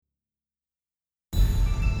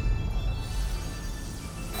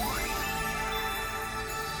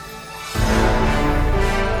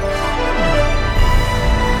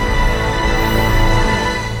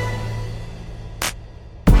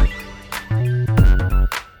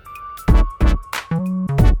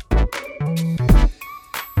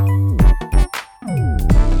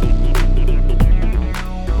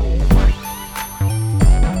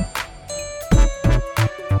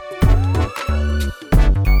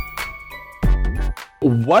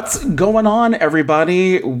What's going on,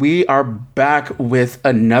 everybody? We are back with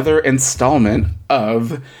another installment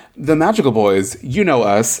of The Magical Boys. You know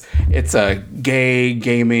us. It's a gay,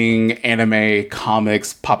 gaming, anime,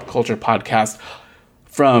 comics, pop culture podcast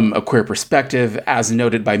from a queer perspective, as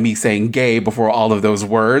noted by me saying gay before all of those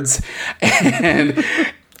words. And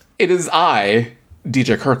it is I,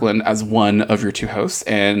 DJ Kirkland, as one of your two hosts.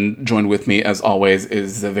 And joined with me, as always,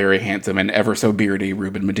 is the very handsome and ever so beardy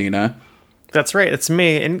Ruben Medina. That's right, it's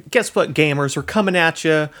me. And guess what, gamers? We're coming at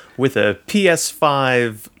you with a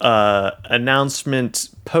PS5 announcement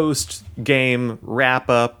post-game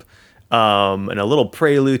wrap-up and a little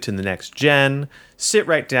prelude to the next gen. Sit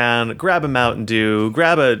right down, grab a Mountain Dew,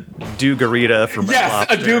 grab a Dew-garita from Red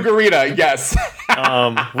Lobster. Yes, a Dew-garita, yes.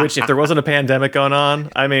 Which, if there wasn't a pandemic going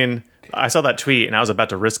on, I mean, I saw that tweet and I was about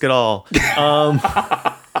to risk it all.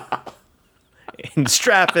 And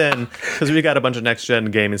strap in, because we got a bunch of next-gen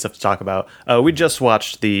gaming stuff to talk about. We just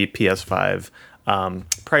watched the PS5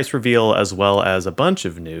 price reveal, as well as a bunch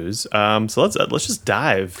of news. So let's just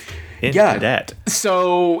dive into that.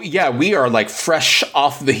 So, we are like fresh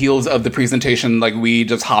off the heels of the presentation. Like, we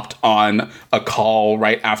just hopped on a call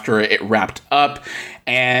right after it wrapped up.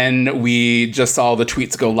 And we just saw the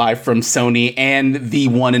tweets go live from Sony and the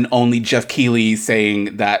one and only Jeff Keighley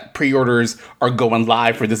saying that pre-orders are going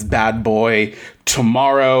live for this bad boy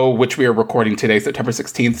tomorrow, which we are recording today, September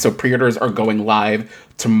 16th. So pre-orders are going live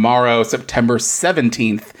tomorrow, September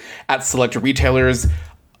 17th at select retailers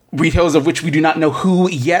of which we do not know who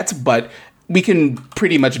yet, but we can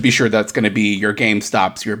pretty much be sure that's going to be your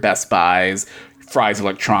GameStops, your Best Buys, Fry's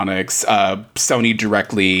Electronics, Sony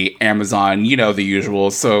directly, Amazon, you know, the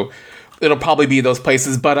usual. So it'll probably be those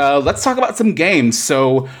places. But let's talk about some games.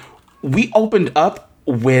 So we opened up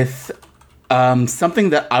with something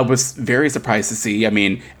that I was very surprised to see. I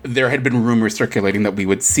mean, there had been rumors circulating that we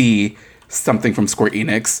would see something from Square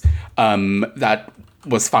Enix that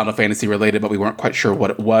was Final Fantasy related, but we weren't quite sure what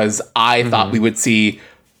it was. I thought we would see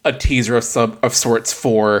a teaser of sorts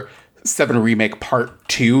for 7 Remake Part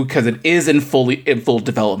 2, because it is in full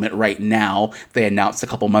development right now. They announced a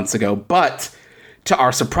couple months ago, but to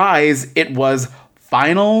our surprise, it was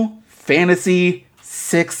Final Fantasy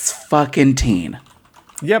 6 fucking teen.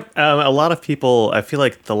 Yep, a lot of people, I feel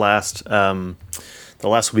like the last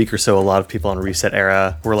week or so, a lot of people on Reset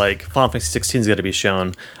Era were like, Final Fantasy 16 is going to be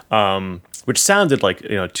shown, which sounded like,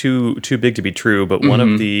 you know, too big to be true, but one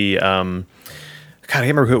of the I can't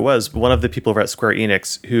remember who it was, but one of the people over at Square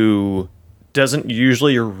Enix who doesn't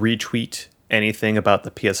usually retweet anything about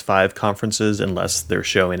the PS5 conferences unless they're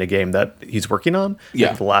showing a game that he's working on. Yeah.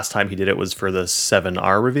 Like the last time he did it was for the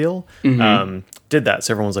 7R reveal. Did that.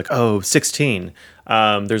 So everyone's like, oh, 16.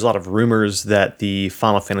 There's a lot of rumors that the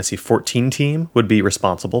Final Fantasy 14 team would be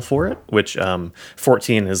responsible for it, which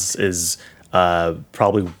 14 is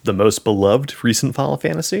probably the most beloved recent Final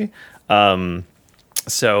Fantasy.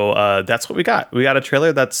 So that's what we got. We got a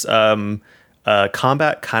trailer that's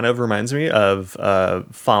combat kind of reminds me of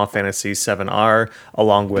Final Fantasy 7R,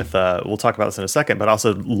 along with we'll talk about this in a second, but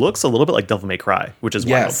also looks a little bit like Devil May Cry, which is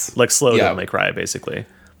wild. Like slow Devil May Cry, basically.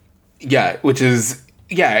 Yeah, which is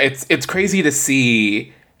it's crazy to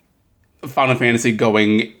see Final Fantasy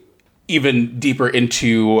going even deeper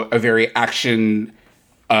into a very action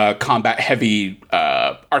combat heavy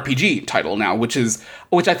RPG title now, which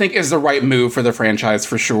I think is the right move for the franchise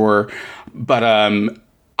for sure. But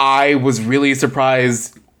I was really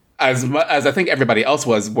surprised, as I think everybody else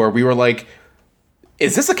was, where we were like,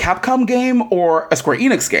 is this a Capcom game or a Square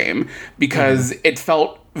Enix game? Because it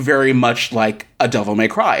felt very much like a Devil May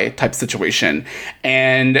Cry type situation.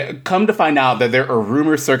 And come to find out that there are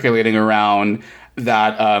rumors circulating around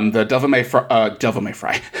that the Devil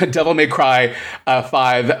May Cry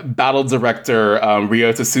 5 battle director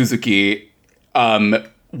Ryota Suzuki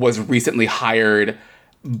was recently hired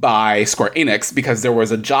by Square Enix because there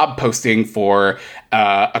was a job posting for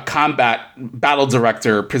a combat battle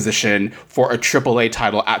director position for a AAA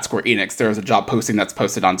title at Square Enix. There was a job posting that's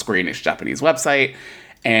posted on Square Enix Japanese website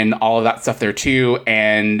and all of that stuff there too.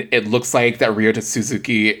 And it looks like that Ryota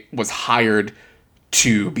Suzuki was hired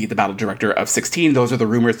to be the battle director of 16. Those are the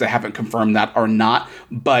rumors that haven't confirmed that or not,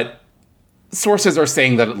 but sources are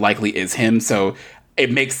saying that it likely is him. So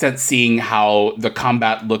it makes sense seeing how the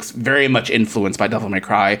combat looks very much influenced by Devil May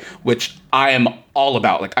Cry, which I am all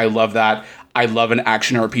about. Like, I love that. I love an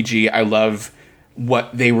action RPG. I love what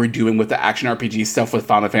they were doing with the action RPG stuff with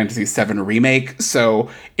Final Fantasy VII Remake. So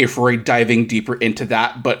if we're diving deeper into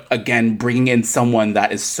that, but again, bringing in someone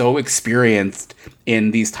that is so experienced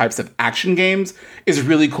in these types of action games is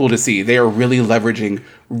really cool to see. They are really leveraging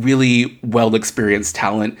really well-experienced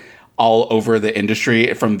talent all over the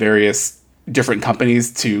industry from various different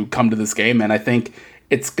companies to come to this game, and I think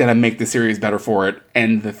it's going to make the series better for it.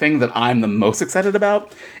 And the thing that I'm the most excited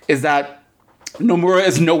about is that Nomura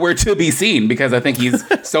is nowhere to be seen, because I think he's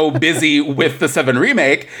so busy with the 7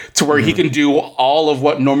 remake to where he can do all of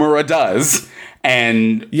what Nomura does.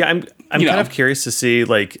 And yeah, I'm kind of curious to see,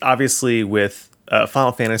 like, obviously with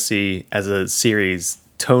Final Fantasy as a series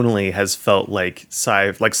tonally has felt like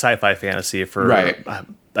sci-fi fantasy for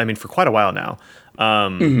for quite a while now.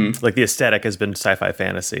 Like the aesthetic has been sci-fi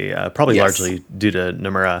fantasy, probably largely due to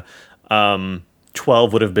Nomura.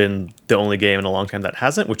 12 would have been the only game in a long time that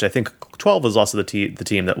hasn't, which I think 12 was also the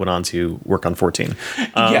team that went on to work on 14.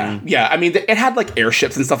 Yeah. I mean, it had like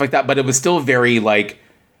airships and stuff like that, but it was still very like,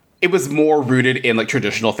 it was more rooted in like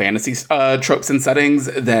traditional fantasy tropes and settings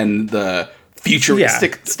than the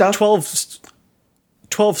futuristic stuff.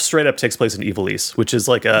 12 straight up takes place in Ivalice, which is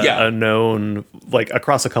like a known, like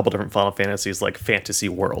across a couple different Final Fantasies, like fantasy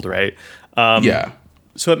world, right?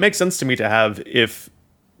 So it makes sense to me to have, if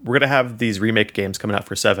we're going to have these remake games coming out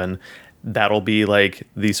for 7, that'll be like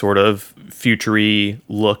the sort of futury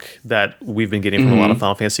look that we've been getting from a lot of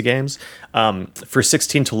Final Fantasy games. For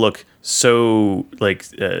 16 to look so like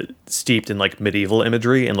steeped in like medieval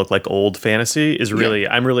imagery and look like old fantasy is really,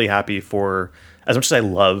 I'm really happy for. As much as I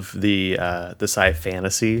love the sci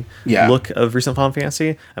fantasy look of recent Final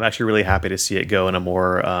Fantasy, I'm actually really happy to see it go in a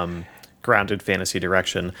more grounded fantasy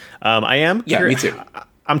direction. I am me too.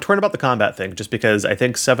 I'm torn about the combat thing, just because I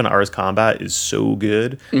think 7R's combat is so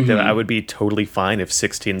good that I would be totally fine if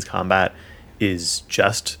 16's combat is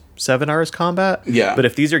just 7R's combat. Yeah. But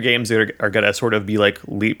if these are games that are going to sort of be like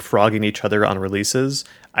leapfrogging each other on releases,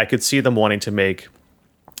 I could see them wanting to make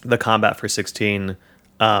the combat for 16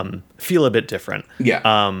 feel a bit different.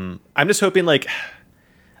 I'm just hoping like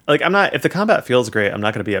I'm not, if the combat feels great, I'm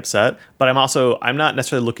not going to be upset, but I'm not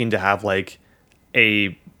necessarily looking to have like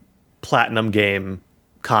a platinum game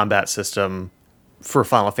combat system for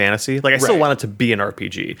Final Fantasy. Like I still want it to be an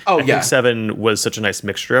RPG. I think 7 was such a nice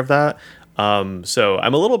mixture of that. So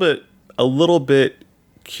I'm a little bit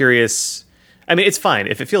curious. I mean, it's fine.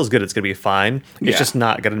 If it feels good, it's going to be fine. It's just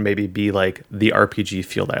not going to maybe be like the RPG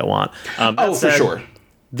feel that I want. For sure.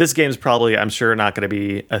 This game's probably, I'm sure, not going to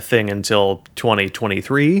be a thing until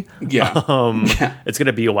 2023. It's going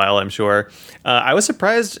to be a while, I'm sure. I was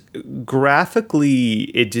surprised graphically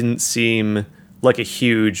it didn't seem like a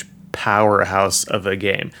huge powerhouse of a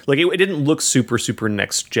game. Like it didn't look super, super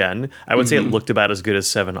next gen. I would say it looked about as good as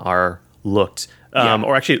 7R looked.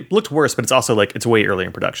 Or actually it looked worse, but it's also like it's way early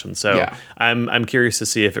in production. So I'm curious to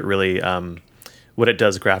see if it really what it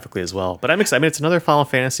does graphically as well. But I'm excited. I mean, it's another Final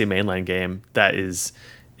Fantasy mainline game that is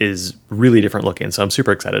really different looking, so I'm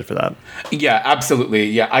super excited for that. Yeah, absolutely.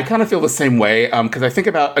 Yeah, I kind of feel the same way, because I think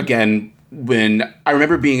about, again, when I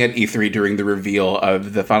remember being at E3 during the reveal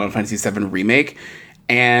of the Final Fantasy VII Remake,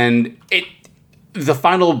 and the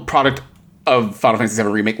final product of Final Fantasy VII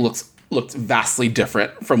Remake looked vastly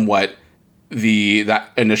different from what that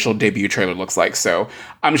initial debut trailer looks like. So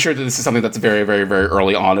I'm sure that this is something that's very, very, very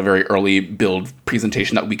early on, a very early build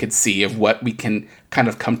presentation that we could see of what we can kind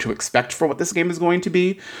of come to expect for what this game is going to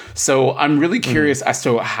be. So I'm really curious as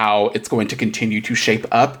to how it's going to continue to shape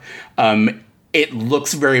up. It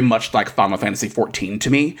looks very much like Final Fantasy XIV to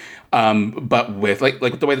me, but with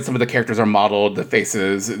like the way that some of the characters are modeled, the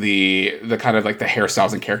faces, the kind of like the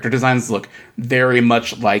hairstyles and character designs look very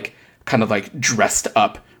much like kind of like dressed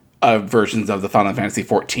up versions of the Final Fantasy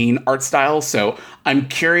XIV art style. So I'm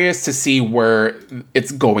curious to see where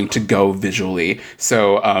it's going to go visually.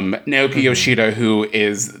 So Naoki Yoshida, who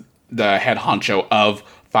is the head honcho of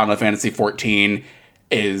Final Fantasy XIV,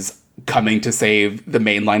 is coming to save the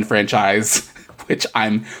mainline franchise, which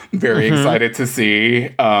I'm very excited to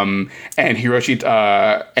see. And Hiroshi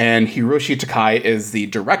Takai is the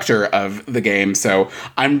director of the game. So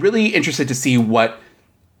I'm really interested to see what,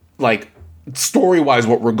 like, story-wise,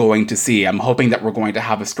 what we're going to see. I'm hoping that we're going to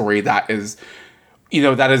have a story that is,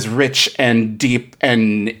 that is rich and deep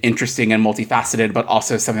and interesting and multifaceted, but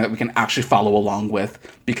also something that we can actually follow along with.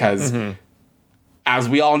 Because as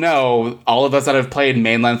we all know, all of us that have played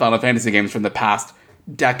mainline Final Fantasy games from the past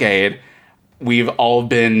decade, we've all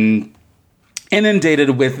been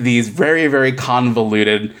inundated with these very, very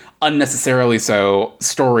convoluted, unnecessarily so,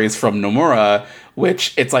 stories from Nomura,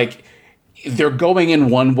 which it's like, they're going in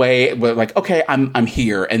one way, but like, okay, I'm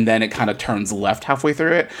here, and then it kind of turns left halfway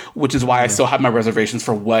through it, which is why I still have my reservations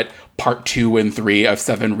for what part 2 and 3 of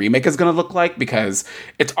 7 Remake is going to look like, because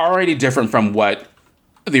it's already different from what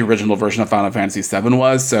the original version of Final Fantasy VII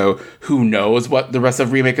was, so who knows what the rest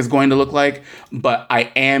of Remake is going to look like. But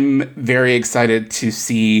I am very excited to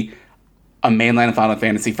see a mainline Final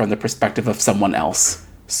Fantasy from the perspective of someone else.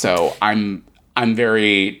 So I'm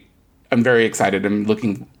very excited. I'm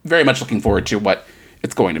very much looking forward to what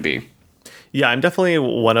it's going to be. Yeah, I'm definitely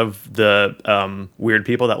one of the weird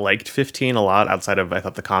people that liked 15 a lot. Outside of, I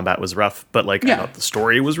thought the combat was rough, but I thought the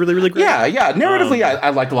story was really, really great. Yeah. Narratively, I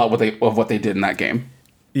liked a lot of what they did in that game.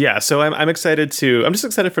 Yeah, so I'm excited to. I'm just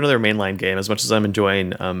excited for another mainline game. As much as I'm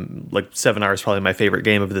enjoying, 7 Hours, probably my favorite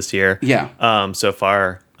game of this year. Yeah. So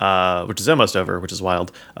far, which is almost over, which is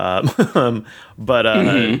wild. But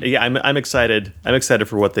yeah, I'm excited. I'm excited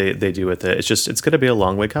for what they do with it. It's going to be a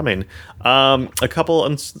long way coming. A couple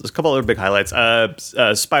other big highlights.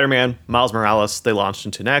 Spider-Man, Miles Morales. They launched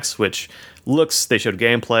into Next, which they showed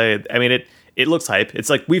gameplay. I mean, it looks hype. It's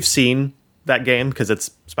like we've seen that game because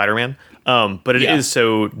it's Spider-Man. But it is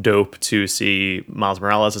so dope to see Miles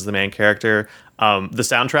Morales as the main character. The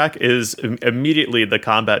soundtrack is immediately, the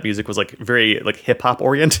combat music was very hip hop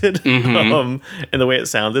oriented, in the way it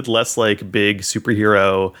sounded, less like big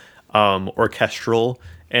superhero orchestral,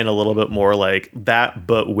 and a little bit more like that,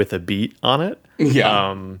 but with a beat on it.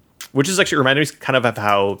 Yeah. Which is actually reminding me kind of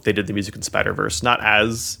how they did the music in Spider-Verse. Not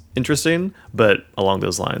as interesting, but along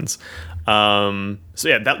those lines. So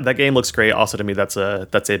yeah, that game looks great. Also, to me, that's a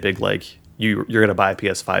big you're gonna buy a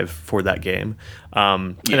PS5 for that game.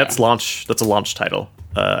 And that's a launch title,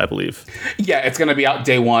 I believe. Yeah, it's gonna be out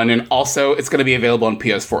day one, and also it's gonna be available on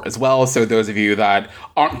PS4 as well. So those of you that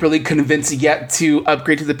aren't really convinced yet to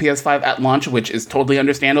upgrade to the PS5 at launch, which is totally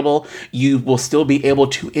understandable, you will still be able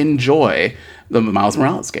to enjoy the Miles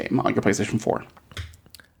Morales game on your PlayStation 4.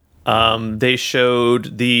 They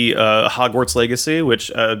showed the Hogwarts Legacy,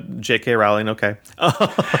 which J.K. Rowling, okay.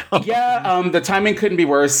 Yeah, the timing couldn't be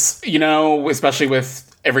worse, especially with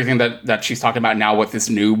everything that she's talking about now with this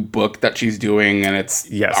new book that she's doing, and it's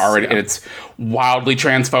it's wildly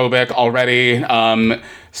transphobic already.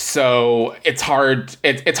 So it's hard.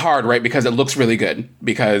 It's hard, right? Because it looks really good.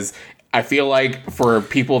 Because I feel like for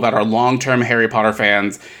people that are long-term Harry Potter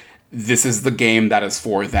fans, this is the game that is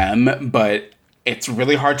for them, but it's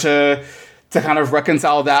really hard to kind of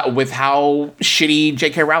reconcile that with how shitty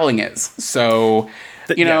J.K. Rowling is. So,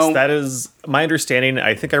 yes, that is my understanding.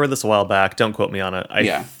 I think I read this a while back. Don't quote me on it.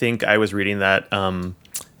 I think I was reading that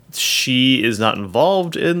she is not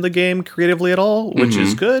involved in the game creatively at all, which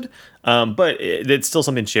is good. But it's still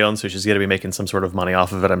something she owns, so she's going to be making some sort of money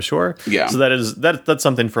off of it, I'm sure. Yeah. So that's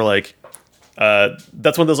something for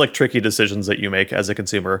that's one of those tricky decisions that you make as a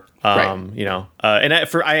consumer. Right. And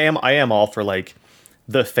I am all for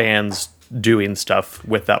the fans doing stuff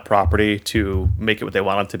with that property to make it what they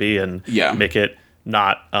want it to be, and make it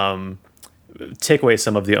not take away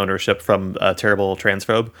some of the ownership from a terrible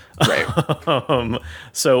transphobe. Right.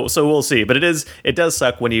 So we'll see. But it does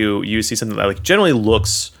suck when you see something that generally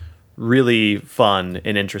looks really fun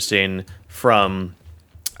and interesting from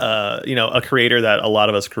a creator that a lot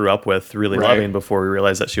of us grew up with really loving before we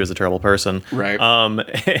realized that she was a terrible person. Right.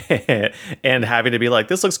 And having to be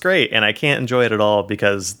this looks great, and I can't enjoy it at all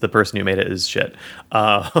because the person who made it is shit.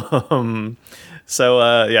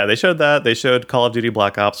 So they showed that. They showed Call of Duty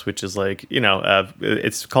Black Ops, which is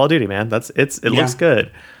it's Call of Duty, man. It looks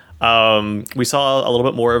good. We saw a little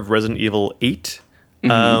bit more of Resident Evil 8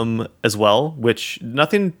 as well, which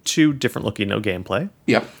nothing too different looking, no gameplay.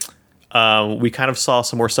 Yep. We kind of saw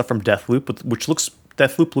some more stuff from Deathloop,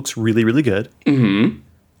 Deathloop looks really, really good. And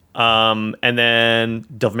then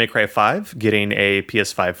Devil May Cry 5 getting a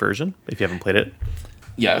PS5 version, if you haven't played it.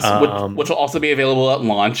 Yes, which will also be available at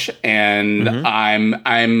launch. And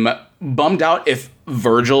I'm bummed out if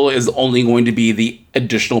Virgil is only going to be the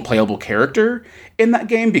additional playable character in that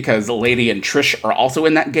game, because Lady and Trish are also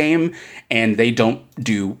in that game, and they don't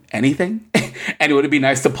do anything. And it would be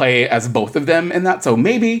nice to play as both of them in that. So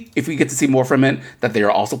maybe if we get to see more from it, that they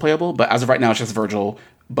are also playable. But as of right now, it's just Virgil.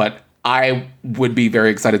 But I would be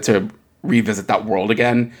very excited to revisit that world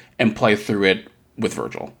again and play through it with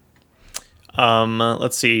Virgil.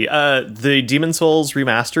 Let's see. The Demon Souls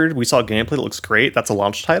remastered, we saw gameplay that looks great. That's a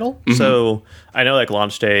launch title. So I know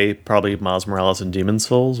launch day, probably Miles Morales and Demon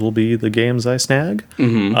Souls will be the games I snag.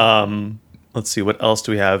 Let's see, what else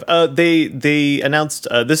do we have? They announced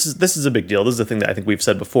this is a big deal. This is the thing that I think we've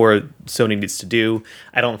said before Sony needs to do.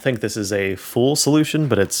 I don't think this is a full solution,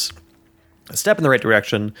 but it's a step in the right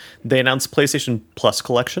direction. They announced PlayStation Plus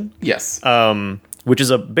Collection. Yes. Which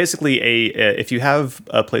is basically if you have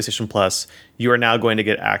a PlayStation Plus, you are now going to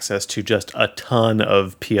get access to just a ton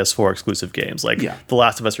of PS4 exclusive games, The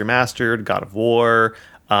Last of Us Remastered, God of War.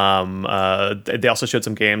 They also showed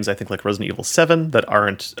some games, I think, like Resident Evil 7 that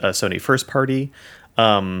aren't Sony first party.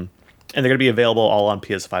 And they're going to be available all on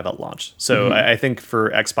PS5 at launch. So I think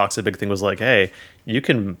for Xbox, the big thing was hey, you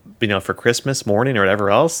can, for Christmas morning or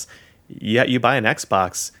whatever else, you buy an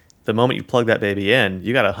Xbox. The moment you plug that baby in,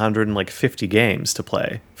 you got 150 games to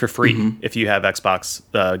play for free if you have Xbox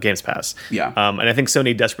Games Pass. Yeah. And I think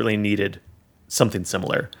Sony desperately needed something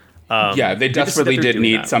similar. They desperately did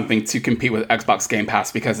need something to compete with Xbox Game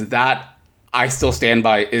Pass, because that, I still stand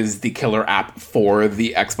by, is the killer app for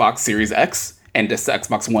the Xbox Series X and just the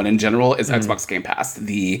Xbox One in general is Xbox Game Pass.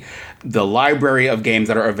 The library of games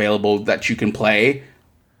that are available that you can play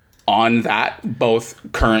on that, both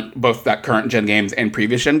that current gen games and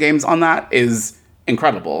previous gen games on that, is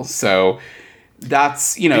incredible. So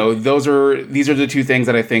that's, these are the two things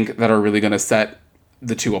that I think that are really going to set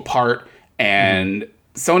the two apart. And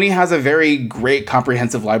Sony has a very great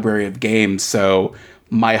comprehensive library of games. So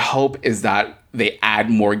my hope is that they add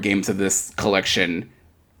more games to this collection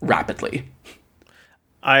rapidly.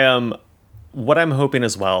 What I'm hoping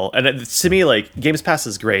as well, and to me, like, Games Pass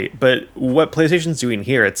is great, but what PlayStation's doing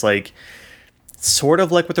here, it's like sort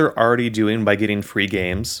of like what they're already doing by getting free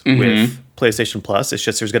games with PlayStation Plus. It's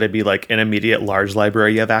just there's going to be like an immediate large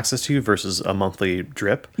library you have access to versus a monthly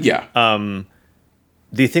drip. Yeah.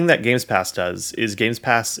 The thing that Games Pass does is Games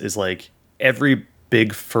Pass is like every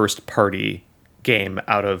big first party game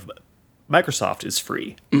out of Microsoft is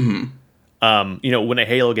free. When a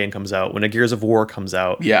Halo game comes out, when a Gears of War comes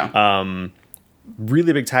out,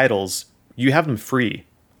 really big titles, you have them free.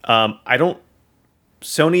 Sony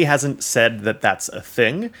hasn't said that that's a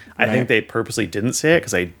thing. Right. I think they purposely didn't say it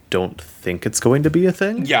because I don't think it's going to be a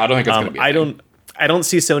thing. Yeah, I don't think it's going to be a thing. I don't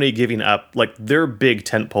see Sony giving up. Like, their big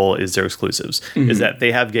tentpole is their exclusives. Is that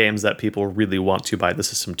they have games that people really want to buy the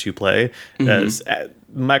system to play. As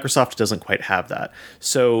Microsoft doesn't quite have that.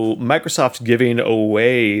 So Microsoft giving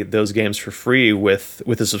away those games for free with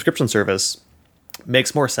a subscription service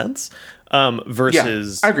makes more sense.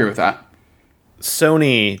 Versus, I agree with that.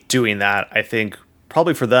 Sony doing that, I think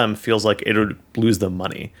probably for them feels like it would lose them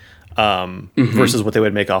money versus what they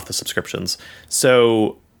would make off the subscriptions.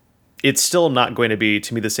 So it's still not going to be,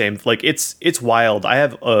 to me, the same. Like, it's wild. I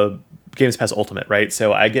have a Games Pass Ultimate, right?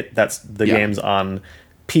 So I get that's the games on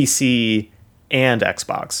PC and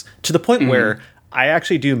Xbox, to the point where I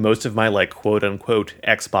actually do most of my, like, quote unquote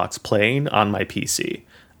Xbox playing on my PC.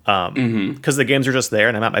 Because the games are just there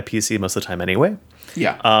and I'm at my PC most of the time anyway.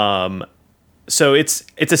 So it's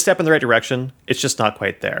a step in the right direction. It's just not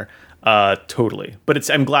quite there. Totally. But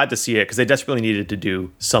I'm glad to see it because they desperately needed to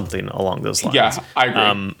do something along those lines. Yeah, I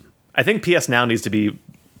agree. I think PS Now needs to be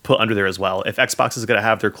put under there as well. If Xbox is going to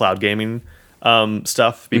have their cloud gaming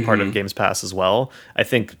stuff be part of Games Pass as well, I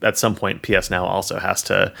think at some point PS Now also has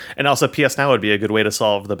to. And also PS Now would be a good way to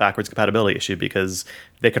solve the backwards compatibility issue because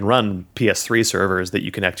they can run PS3 servers that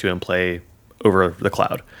you connect to and play over the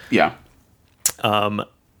cloud. Yeah. And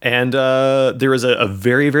there is a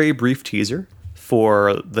very, very brief teaser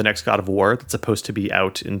for the next God of War that's supposed to be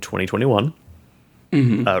out in 2021.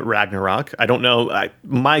 Ragnarok. I don't know.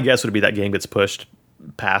 My guess would be that game gets pushed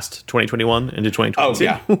past 2021 into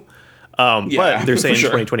 2022. But they're saying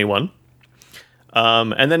 2021.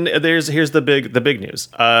 And then here's the big news.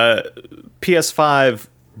 PS5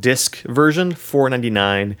 disc version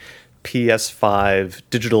 $499, PS5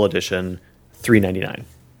 digital edition $399.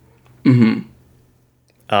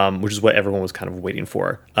 Which is what everyone was kind of waiting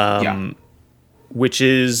for. Which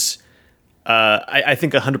is, I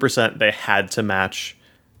think 100% they had to match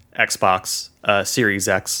Xbox Series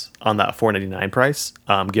X on that $499 price,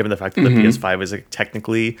 given the fact that the PS5 is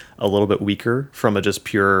technically a little bit weaker from a just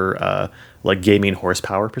pure like gaming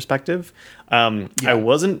horsepower perspective. I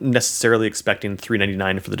wasn't necessarily expecting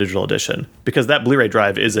 $399 for the digital edition because that Blu-ray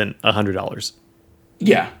drive isn't $100.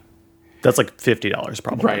 Yeah. That's like $50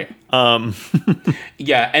 probably. Right.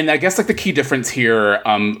 Yeah, and I guess like the key difference here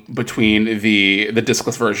between the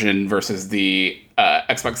discless version versus the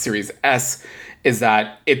Xbox Series S is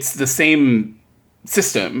that it's the same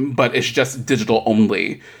system, but it's just digital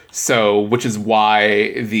only. So, which is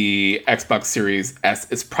why the Xbox Series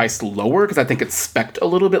S is priced lower, because I think it's spec'd a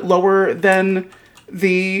little bit lower than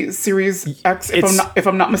the Series X, if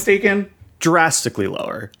I'm not mistaken. Drastically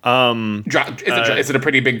lower. Is it a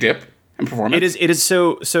pretty big dip? Performance? It is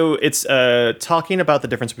so it's talking about the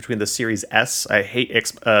difference between the Series S. I hate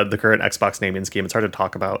the current Xbox naming scheme. It's hard to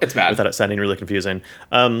talk about. It's bad without it sounding really confusing.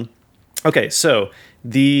 Okay, so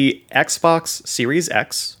the Xbox Series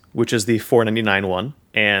X, which is the $499 one,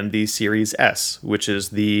 and the Series S, which is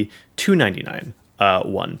the $299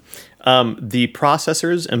 one. The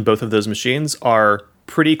processors in both of those machines are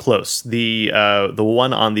pretty close. The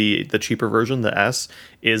one on the cheaper version, the S,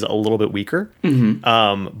 is a little bit weaker,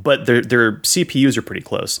 but their CPUs are pretty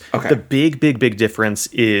close. Okay. The big difference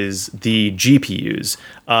is the GPUs.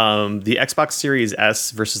 The Xbox Series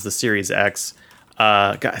S versus the Series X,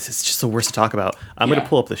 Guys, it's just the worst to talk about. I'm Yeah. going to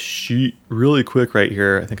pull up the sheet really quick right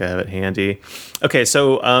here. I think I have it handy. Okay,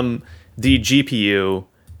 so the GPU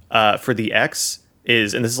for the X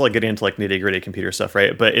is, and this is like getting into like nitty gritty computer stuff,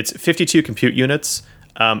 right? But it's 52 compute units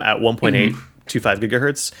at 1.825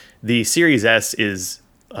 gigahertz. The Series S is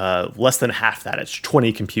less than half that. It's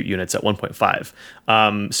 20 compute units at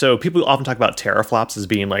 1.5. So people often talk about teraflops as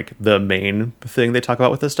being like the main thing they talk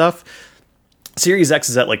about with this stuff. Series X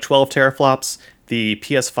is at like 12 teraflops. The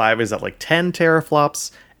PS5 is at like 10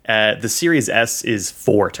 teraflops. The Series S is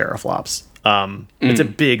 4 teraflops. It's a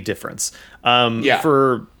big difference.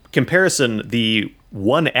 For comparison, the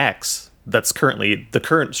One X, that's currently the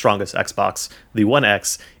current strongest Xbox, the One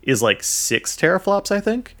X is like 6 teraflops, I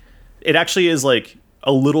think. It actually is like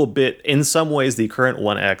a little bit, in some ways, the current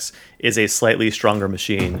One X is a slightly stronger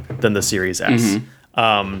machine than the Series S.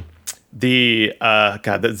 God,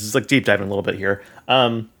 this is like deep diving a little bit here.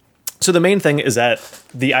 So the main thing is that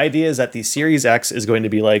the idea is that the Series X is going to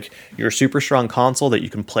be like your super strong console that you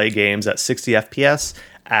can play games at 60 FPS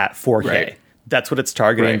at 4K. Right. That's what it's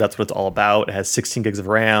targeting. Right. That's what it's all about. It has 16 gigs of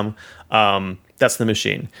RAM. That's the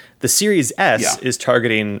machine. The Series S is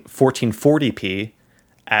targeting 1440p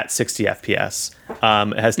at 60 FPS.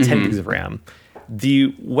 It has 10 gigs of RAM.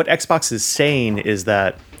 What Xbox is saying is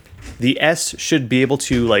that the S should be able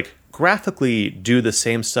to like graphically do the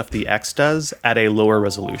same stuff the X does at a lower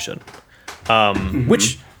resolution.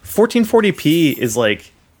 Which 1440p is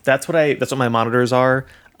like that's what my monitors are.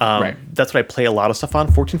 That's what I play a lot of stuff on.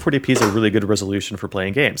 1440p is a really good resolution for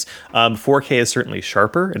playing games. 4K is certainly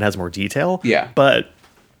sharper and has more detail. Yeah. But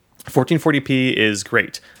 1440p is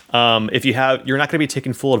great. If you're not going to be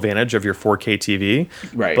taking full advantage of your 4K TV.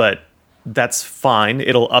 Right. But that's fine.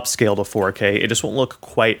 It'll upscale to 4K. It just won't look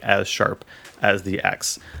quite as sharp as the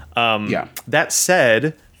X. That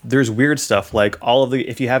said, there's weird stuff like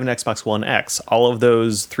if you have an Xbox One X, all of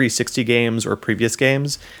those 360 games or previous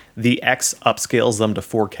games, the X upscales them to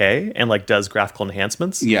 4K and like does graphical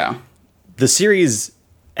enhancements. Yeah. The Series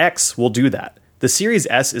X will do that. The Series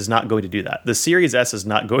S is not going to do that. The Series S is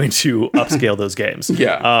not going to upscale those games.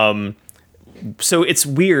 Yeah. So it's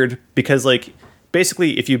weird because like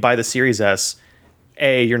basically if you buy the Series S,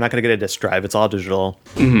 you're not going to get a disk drive. It's all digital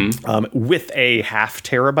with a 0.5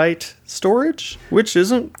 terabyte storage, which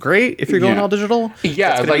isn't great if you're going all digital.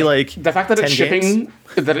 Yeah, it's gonna like, be like the fact that it's games.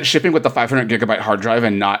 shipping with the 500 gigabyte hard drive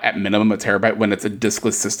and not at minimum a terabyte when it's a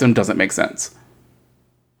diskless system doesn't make sense.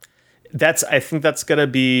 I think that's gonna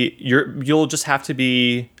be you'll just have to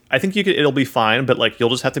be. I think it'll be fine, but like you'll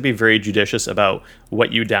just have to be very judicious about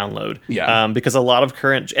what you download. Yeah. Because a lot of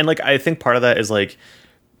current and like I think part of that is like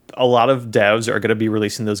a lot of devs are going to be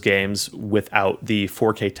releasing those games without the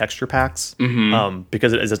 4K texture packs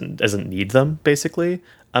because it doesn't need them, basically,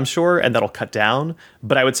 I'm sure, and that'll cut down.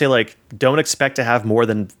 But I would say, like, don't expect to have more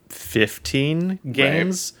than 15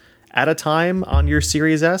 games at a time on your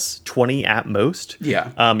Series S, 20 at most.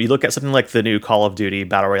 Yeah. You look at something like the new Call of Duty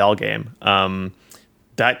Battle Royale game,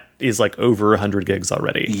 that is like over 100 gigs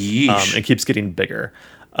already. Yeesh. It keeps getting bigger.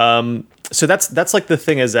 So that's like the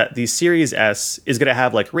thing is that the Series S is going to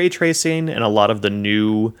have like ray tracing and a lot of the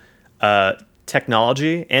new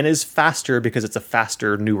technology and is faster because it's a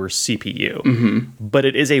faster, newer CPU. But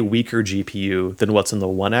it is a weaker GPU than what's in the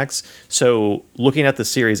One X. So looking at the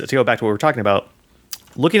Series, to go back to what we were talking about,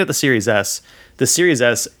 looking at the Series S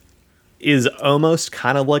is almost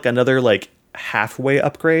kind of like another like halfway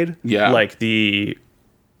upgrade. Yeah. Like the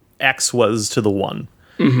X was to the One.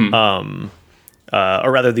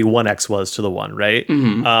 Or rather the One X was to the One, right?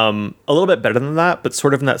 A little bit better than that, but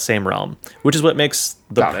sort of in that same realm, which is what makes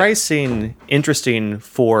the pricing interesting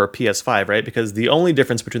for PS5, right? Because the only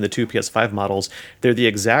difference between the two PS5 models, they're the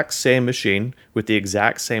exact same machine with the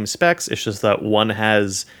exact same specs. It's just that one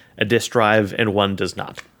has a disk drive and one does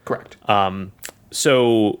not. Correct.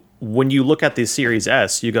 So when you look at the Series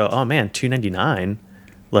S, you go, oh man, $299,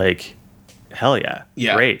 like hell yeah,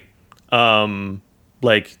 great.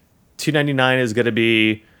 Like $299 is going to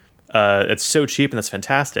be it's so cheap and that's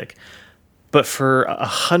fantastic. But for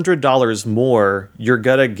 $100 more, you're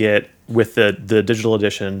gonna get with the digital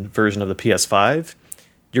edition version of the PS5,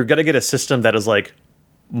 you're gonna get a system that is like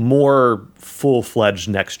more full-fledged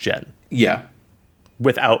next gen. Yeah.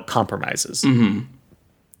 Without compromises.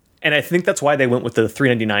 And I think that's why they went with the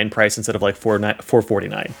 $399 price instead of like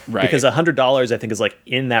 $449. Right. Because $100 I think is like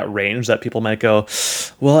in that range that people might go,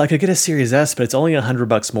 well, I could get a Series S, but it's only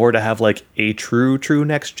 $100 more to have like a true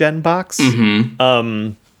next gen box.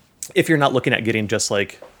 If you're not looking at getting just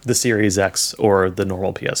like the Series X or the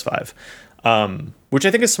normal PS5, which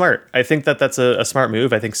I think is smart. I think that's a smart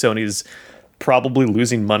move. I think Sony's probably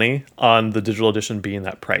losing money on the digital edition being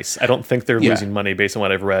that price. I don't think they're losing money based on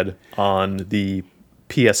what I've read on the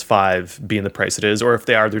PS5 being the price it is, or if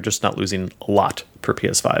they are, they're just not losing a lot per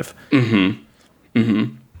PS5.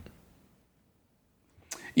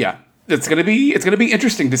 Yeah, it's gonna be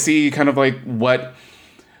interesting to see kind of like what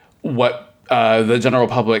the general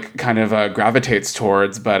public kind of gravitates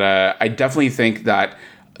towards, but I definitely think that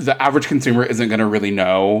the average consumer isn't going to really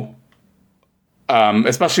know,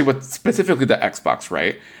 especially with specifically the Xbox,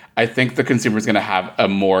 right? I think the consumer is going to have a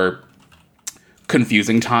more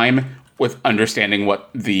confusing time with understanding what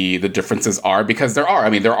the differences are, because there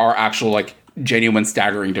are actual like genuine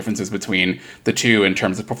staggering differences between the two in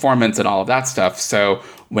terms of performance and all of that stuff. So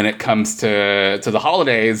when it comes to the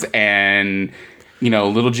holidays and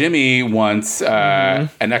little Jimmy wants an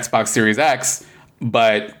Xbox Series X,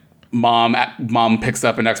 but mom picks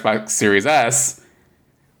up an Xbox Series S,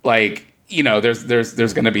 like,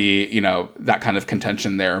 there's going to be, that kind of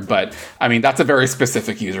contention there. But I mean, that's a very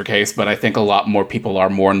specific user case, but I think a lot more people are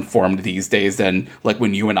more informed these days than like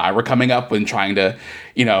when you and I were coming up and trying to,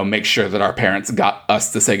 make sure that our parents got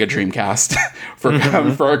us the Sega Dreamcast for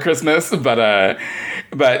our Christmas. But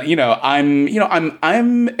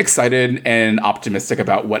I'm excited and optimistic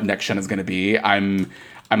about what next gen is going to be. I'm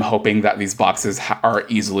hoping that these boxes are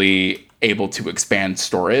easily able to expand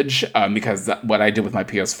storage, because what I did with my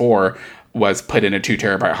PS4 was put in a 2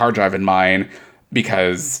 terabyte hard drive in mine,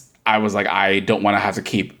 because I was like, I don't want to have to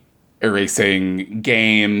keep erasing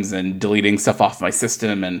games and deleting stuff off my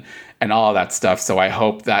system and all of that stuff. So I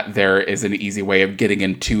hope that there is an easy way of getting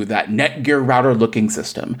into that Netgear router looking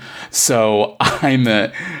system. So I'm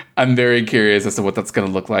very curious as to what that's going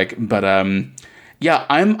to look like. But yeah,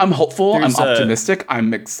 I'm hopeful. I'm optimistic.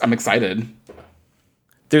 I'm excited.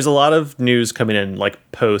 There's a lot of news coming in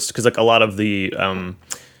like post, because like a lot of the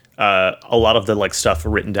like stuff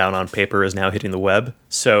written down on paper is now hitting the web.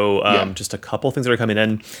 So just a couple things that are coming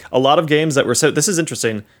in. A lot of games that were this is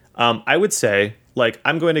interesting. I would say like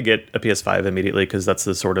I'm going to get a PS5 immediately, because that's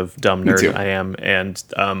the sort of dumb nerd I am, and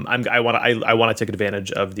I want to take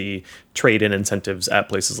advantage of the trade-in incentives at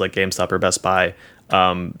places like GameStop or Best Buy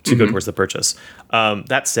to go towards the purchase.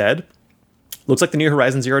 That said, looks like the new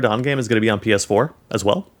Horizon Zero Dawn game is going to be on PS4 as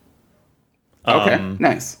well. Okay,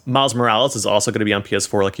 nice. Miles Morales is also going to be on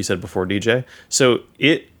PS4, like you said before, DJ. So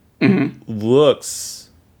it looks,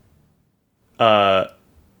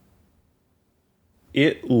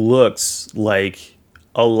 like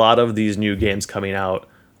a lot of these new games coming out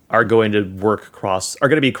are going to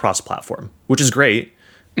be cross-platform, which is great.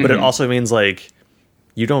 But it also means like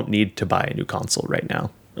you don't need to buy a new console right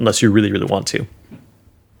now unless you really, really want to.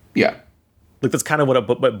 Yeah. Like that's kind of what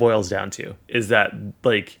it boils down to, is that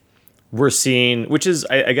like we're seeing, which is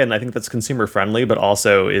again, I think that's consumer friendly, but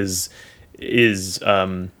also is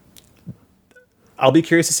I'll be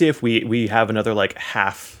curious to see if we have another like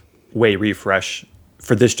halfway refresh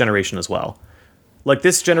for this generation as well. Like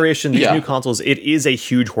this generation, these new consoles, it is a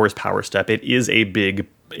huge horsepower step. It is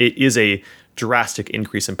a drastic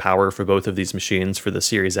increase in power for both of these machines, for the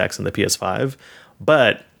Series X and the PS5.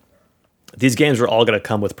 But these games are all going to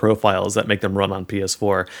come with profiles that make them run on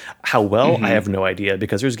PS4. How well, I have no idea,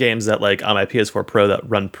 because there's games that like on my PS4 Pro that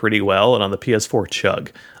run pretty well, and on the PS4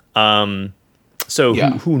 chug. So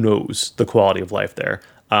who knows the quality of life there?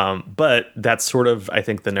 But that's sort of, I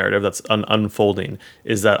think, the narrative that's unfolding,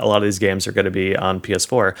 is that a lot of these games are going to be on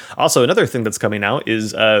PS4. Also, another thing that's coming out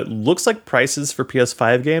is looks like prices for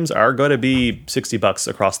PS5 games are going to be $60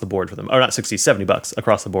 across the board for them. Or not 60, $70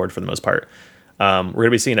 across the board for the most part. We're going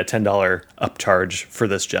to be seeing a $10 upcharge for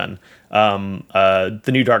this gen. The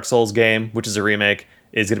new Dark Souls game, which is a remake,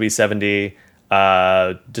 is going to be $70.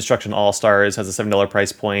 Destruction All Stars has a $7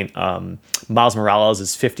 price point. Miles Morales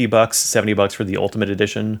is $50, $70 for the Ultimate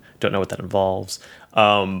Edition. Don't know what that involves.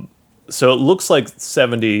 So it looks like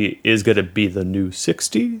 70 is going to be the new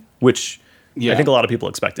 60, which I think a lot of people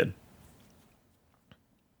expected.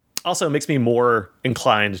 Also, it makes me more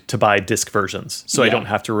inclined to buy disc versions, so I don't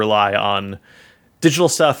have to rely on digital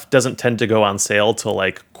stuff. Doesn't tend to go on sale till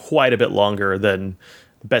like quite a bit longer than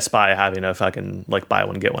Best Buy having a fucking like buy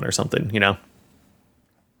one get one or something, you know?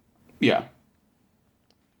 Yeah,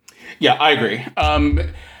 I agree. I'm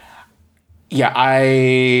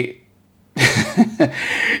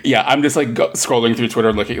just like scrolling through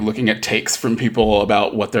Twitter, looking at takes from people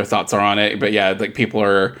about what their thoughts are on it. But yeah, like people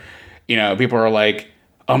are like,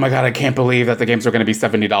 oh my God, I can't believe that the games are going to be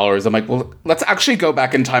 $70. I'm like, well, let's actually go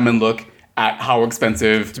back in time and look at how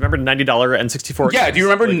expensive. Do you remember $90 and 64? Yeah, do you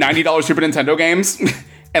remember $90 Super Nintendo games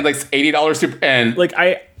and like $80 Super and like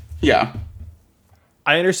yeah.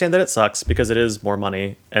 I understand that it sucks because it is more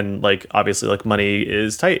money, and like obviously like money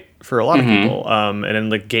is tight for a lot of people. And then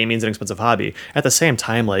like gaming's an expensive hobby. At the same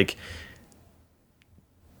time, like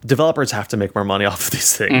developers have to make more money off of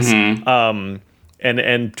these things.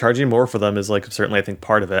 And charging more for them is like certainly I think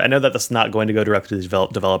part of it. I know that that's not going to go directly to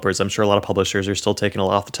developers. I'm sure a lot of publishers are still taking a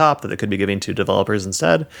lot off the top that they could be giving to developers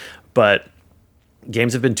instead. But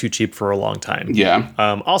games have been too cheap for a long time. Yeah.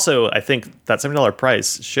 Also, I think that $70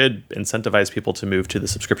 price should incentivize people to move to the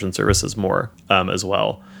subscription services more as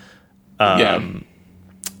well.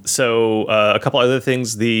 So a couple other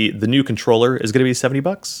things. The new controller is going to be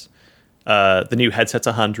 $70. The new headset's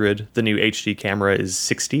 $100. The new HD camera is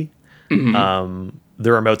 $60.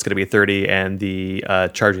 The remote's going to be $30, and the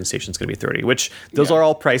charging station's going to be $30. Which those are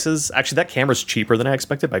all prices. Actually, that camera's cheaper than I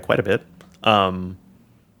expected by quite a bit.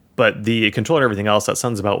 But the controller and everything else, that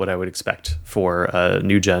sounds about what I would expect for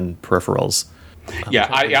new gen peripherals.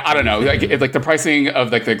 I don't know. Like the pricing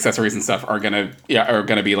of like the accessories and stuff are gonna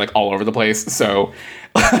be like all over the place. So,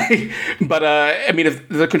 but I mean, if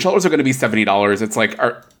the controllers are going to be $70, it's like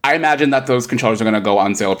I imagine that those controllers are going to go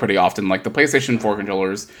on sale pretty often. Like the PlayStation 4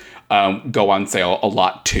 controllers go on sale a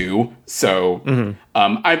lot too. So,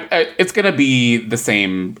 it's going to be the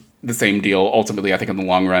same deal ultimately, I think, in the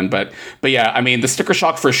long run. But yeah, I mean, the sticker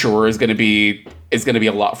shock for sure is going to be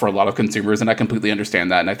a lot for a lot of consumers, and I completely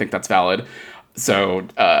understand that, and I think that's valid. So,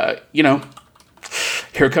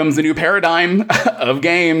 here comes a new paradigm of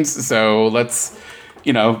games. So let's,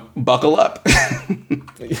 buckle up.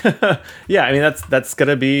 Yeah, I mean that's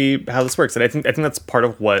gonna be how this works, and I think that's part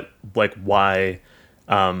of why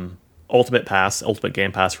Ultimate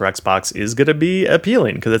Game Pass for Xbox is gonna be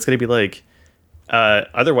appealing, because it's gonna be like.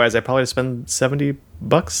 Otherwise, I probably spend $70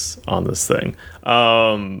 on this thing.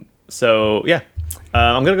 So yeah,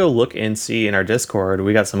 I'm gonna go look and see in our Discord.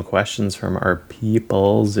 We got some questions from our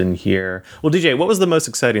peoples in here. Well, DJ, what was the most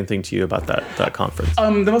exciting thing to you about that conference?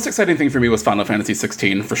 The most exciting thing for me was Final Fantasy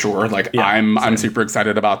 16 for sure. Like, yeah, I'm super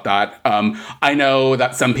excited about that. I know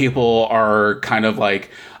that some people are kind of like,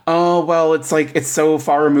 oh well, it's so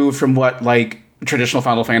far removed from what like traditional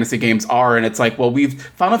Final Fantasy games are, and it's like, well,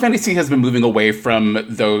 Final Fantasy has been moving away from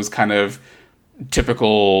those kind of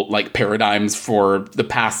typical like paradigms for the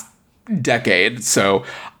past decade. So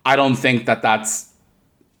I don't think that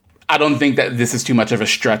this is too much of a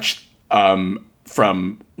stretch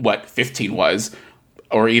from what 15 was,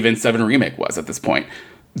 or even 7 Remake was at this point.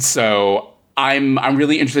 So I'm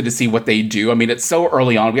really interested to see what they do. I mean, it's so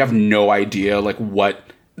early on; we have no idea like what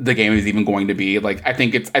the game is even going to be. Like, I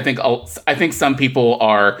think some people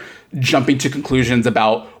are jumping to conclusions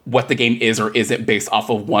about what the game is or isn't based off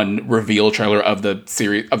of one reveal trailer of the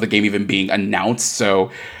series of the game even being announced. So,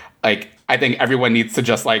 like, I think everyone needs to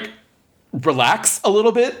just like relax a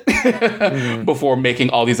little bit before making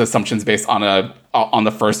all these assumptions based on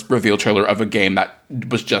the first reveal trailer of a game that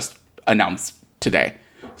was just announced today.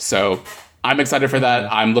 So, I'm excited for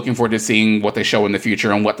that. I'm looking forward to seeing what they show in the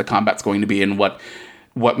future and what the combat's going to be, and what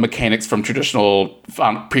mechanics from traditional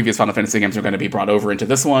previous Final Fantasy games are going to be brought over into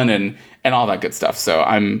this one, and all that good stuff. So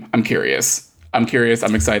I'm curious. I'm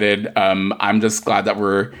excited. I'm just glad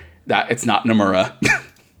that it's not Nomura.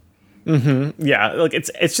 Yeah, like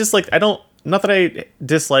it's just like not that I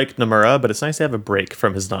dislike Nomura, but it's nice to have a break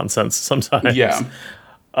from his nonsense sometimes. Yeah.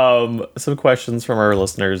 Some questions from our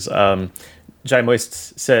listeners. Jai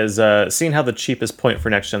Moist says, seeing how the cheapest point for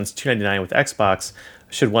next gen's $299 with Xbox,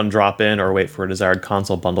 should one drop in or wait for a desired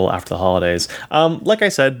console bundle after the holidays? Like I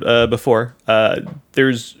said before,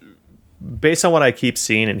 there's, based on what I keep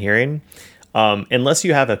seeing and hearing, unless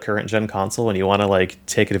you have a current gen console and you want to like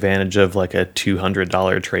take advantage of like a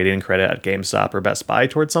 $200 trade-in credit at GameStop or Best Buy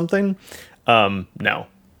towards something, no.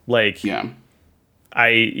 Like, yeah,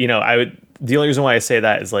 I would. The only reason why I say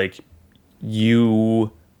that is like,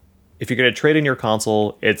 if you're going to trade in your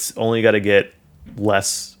console, it's only got to get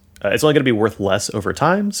less. It's only going to be worth less over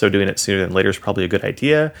time, so doing it sooner than later is probably a good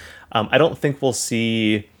idea. I don't think we'll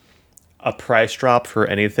see a price drop for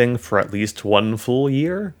anything for at least one full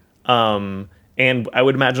year. And I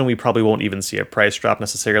would imagine we probably won't even see a price drop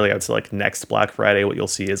necessarily. I'd say like next Black Friday, what you'll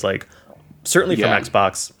see is like, certainly from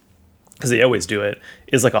Xbox, because they always do it,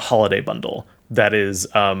 is like a holiday bundle that is,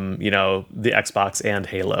 the Xbox and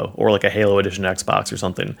Halo, or like a Halo edition Xbox or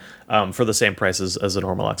something, for the same price as a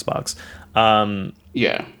normal Xbox.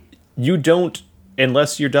 You don't,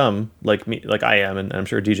 unless you're dumb like me, like I am, and I'm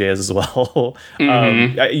sure DJ is as well.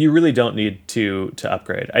 You really don't need to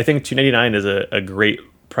upgrade. I think $299 is a great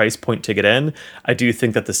price point to get in. I do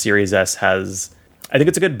think that the Series S has, I think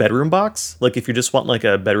it's a good bedroom box. Like if you just want like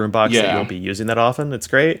a bedroom box that you won't be using that often, it's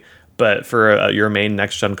great. But for your main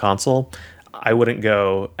next gen console, I wouldn't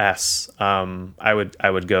go S. I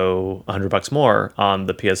would go $100 more on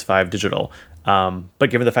the PS5 digital. But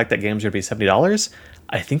given the fact that games are going to be $70,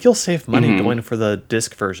 I think you'll save money going for the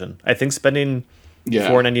disc version. I think spending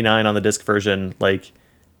 $4.99 on the disc version, like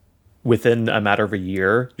within a matter of a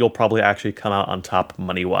year, you'll probably actually come out on top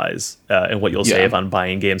money wise, and what you'll save on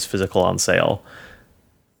buying games physical on sale.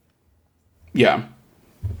 Yeah.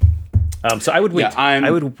 So I would wait.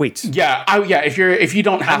 I would wait. Yeah. If you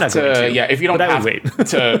don't have to, if you don't have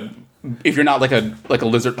to, if you're not like a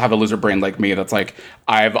lizard, have a lizard brain like me, that's like,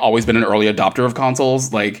 I've always been an early adopter of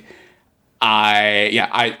consoles. Like,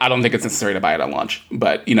 I don't think it's necessary to buy it at launch,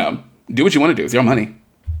 but do what you want to do. It's your money.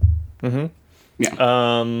 Mm-hmm.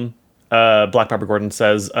 Yeah. Black Barbara Gordon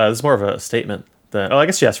says, this is more of a statement. I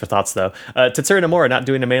guess she asked for thoughts, though. Tetsuya Nomura not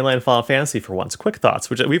doing a mainline Final Fantasy for once. Quick thoughts,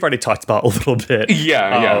 which we've already talked about a little bit.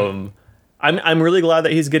 Yeah. I'm really glad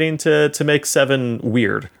that he's getting to make 7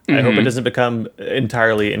 weird. Mm-hmm. I hope it doesn't become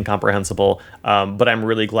entirely incomprehensible. But I'm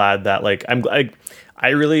really glad that I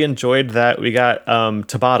really enjoyed that we got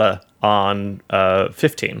Tabata on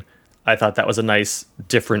 15. I thought that was a nice,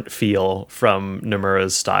 different feel from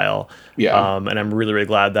Nomura's style. Yeah. And I'm really, really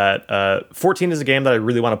glad that 14 is a game that I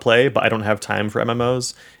really want to play, but I don't have time for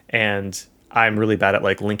MMOs. And I'm really bad at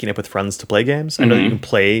linking up with friends to play games. I know that you can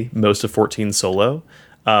play most of 14 solo,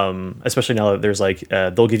 especially now that there's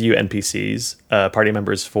they'll give you NPCs, party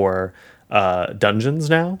members for dungeons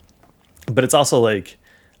now. But it's also a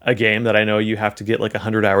game that I know you have to get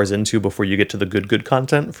 100 hours into before you get to the good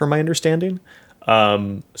content, from my understanding.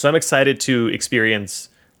 So I'm excited to experience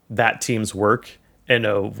that team's work in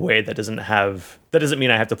a way that doesn't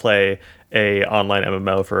mean I have to play a online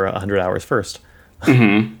MMO for 100 hours first.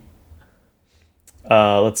 Mm-hmm.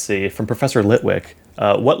 Let's see, from Professor Litwick,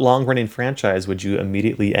 what long-running franchise would you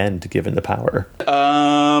immediately end given the power?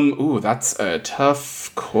 That's a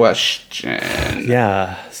tough question.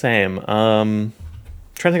 Yeah, same. Trying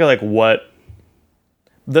to think of what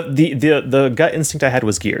the gut instinct I had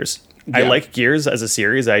was Gears. Yeah. I like Gears as a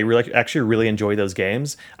series. I actually really enjoy those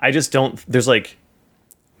games. I just don't. There's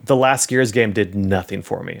the last Gears game did nothing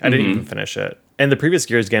for me. I didn't even finish it, and the previous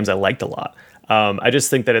Gears games I liked a lot. I just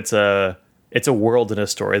think that it's a world and a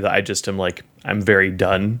story that I just am I'm very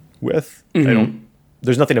done with.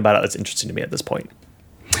 There's nothing about it that's interesting to me at this point.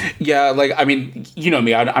 Yeah, I mean,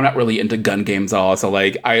 me. I'm not really into gun games at all. So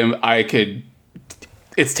I could.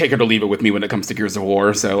 It's take it or leave it with me when it comes to Gears of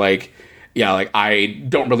War. So I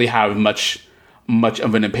don't really have much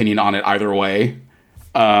of an opinion on it either way.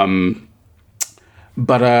 But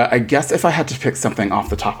I guess if I had to pick something off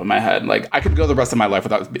the top of my head, I could go the rest of my life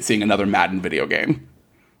without seeing another Madden video game.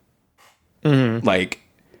 Mm-hmm.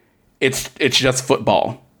 It's just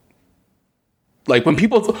football. When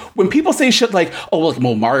people say shit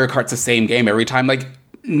Mario Kart's the same game every time,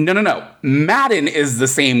 no. Madden is the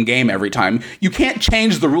same game every time. You can't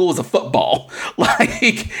change the rules of football.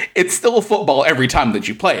 It's still football every time that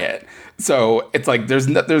you play it. So it's there's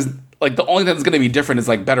the only thing that's going to be different is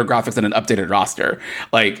better graphics and an updated roster.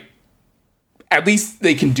 At least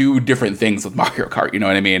they can do different things with Mario Kart, you know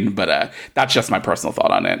what I mean? But that's just my personal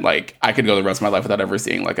thought on it. I could go the rest of my life without ever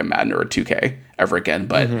seeing a Madden or a 2K ever again.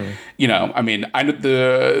 But I mean,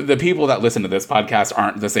 the people that listen to this podcast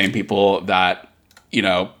aren't the same people that.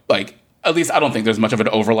 At least I don't think there's much of an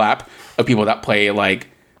overlap of people that play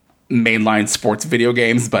mainline sports video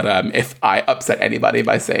games. But if I upset anybody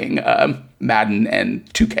by saying Madden and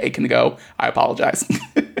 2K can go, I apologize.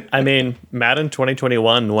 I mean, Madden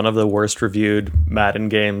 2021, one of the worst reviewed Madden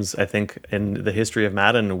games, I think, in the history of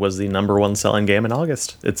Madden, was the #1 selling game in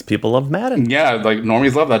August. People love Madden. Yeah,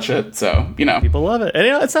 normies love that shit. So, People love it. And,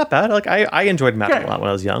 it's not bad. I enjoyed Madden a lot when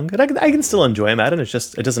I was young. And I can still enjoy Madden. It's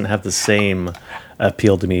just, it doesn't have the same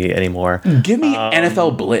appeal to me anymore. Give me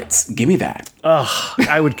NFL Blitz. Give me that.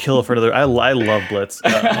 I would kill for another. I love Blitz.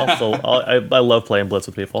 I love playing Blitz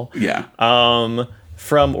with people. Yeah.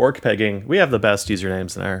 From Orc Pegging, we have the best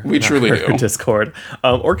usernames in our Discord.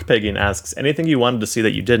 Orc Pegging asks, anything you wanted to see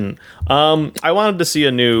that you didn't? I wanted to see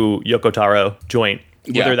a new Yoko Taro joint.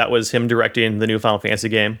 Whether that was him directing the new Final Fantasy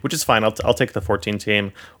game, which is fine. I'll take the 14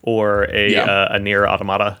 team, or a Nier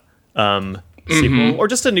Automata sequel, or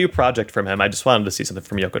just a new project from him. I just wanted to see something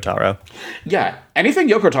from Yoko Taro. Yeah, anything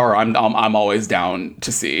Yoko Taro, I'm always down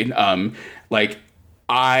to see. In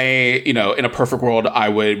a perfect world,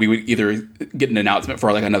 we would either get an announcement for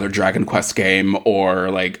another Dragon Quest game, or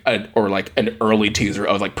an early teaser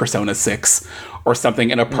of Persona 6 or something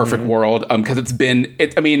in a perfect world. Because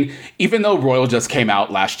even though Royal just came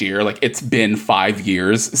out last year, it's been 5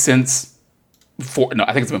 years since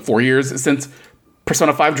I think it's been 4 years since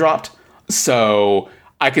Persona 5 dropped. So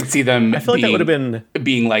I could see them. I feel that would have been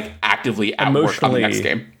being actively at work on the next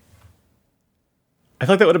game. I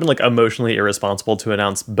feel like that would have been like emotionally irresponsible to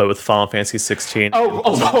announce both Final Fantasy 16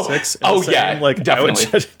 and 6. Yeah, like definitely.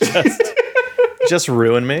 That would just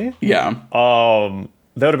ruin me. Yeah.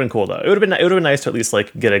 That would have been cool though. It would have been nice to at least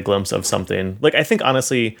like get a glimpse of something. Like I think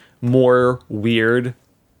honestly, more weird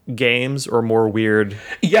games or more weird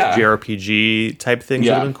JRPG type things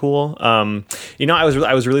would have been cool. I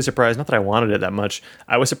was really surprised. Not that I wanted it that much.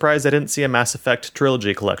 I was surprised I didn't see a Mass Effect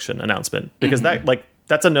trilogy collection announcement because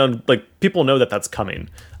that's a known, like people know that that's coming.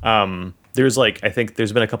 There's like I think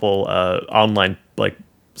there's been a couple online like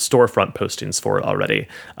storefront postings for it already.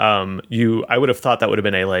 I would have thought that would have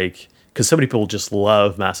been a like because so many people just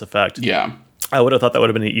love Mass Effect. Yeah. I would have thought that would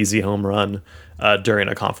have been an easy home run during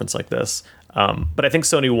a conference like this. But I think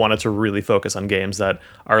Sony wanted to really focus on games that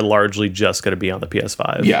are largely just going to be on the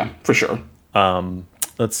PS5. Yeah, for sure.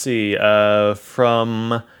 Let's see.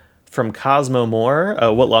 From Cosmo Moore,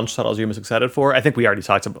 what launch titles are you most excited for? I think we already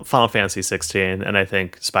talked about Final Fantasy 16, and I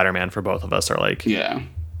think Spider-Man for both of us are like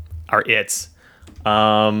are it.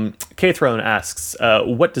 K-Throne asks,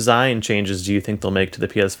 what design changes do you think they'll make to the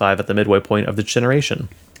PS5 at the midway point of the generation?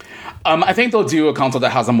 I think they'll do a console that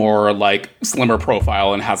has a more like slimmer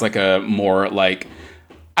profile and has like a more like,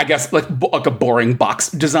 I guess like a boring box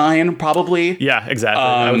design probably. Yeah, exactly.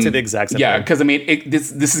 I would say the exact same thing. Because I mean,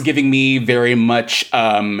 this is giving me very much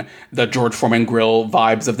the George Foreman grill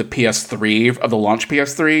vibes of the PS3 of the launch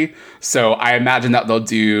PS3. So I imagine that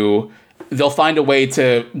they'll find a way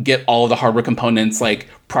to get all of the hardware components like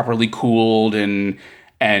properly cooled and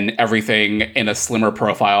everything in a slimmer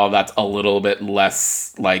profile that's a little bit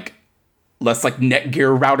less like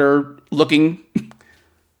Netgear router looking.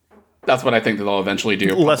 That's what I think that they'll eventually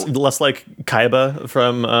do. Less like Kaiba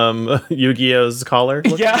from Yu-Gi-Oh's collar.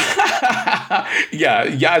 Yeah.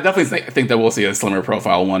 yeah. I definitely think that we'll see a slimmer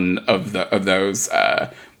profile one of those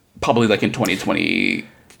probably like in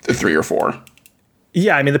 2023 or 4.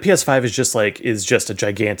 Yeah, I mean the PS5 is just a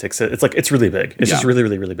gigantic. It's really big. It's just really,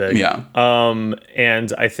 really, really big. Yeah.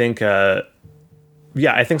 And I think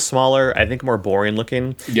I think smaller. I think more boring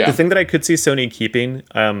looking. Yeah. The thing that I could see Sony keeping.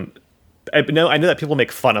 I know that people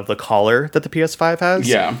make fun of the collar that the PS5 has.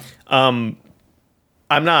 Yeah. I'm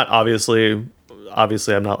not obviously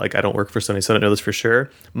I'm not like I don't work for Sony, so I don't know this for sure.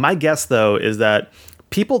 My guess though is that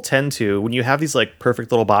people tend to, when you have these like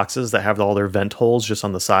perfect little boxes that have all their vent holes just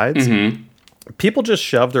on the sides. Mm-hmm. People just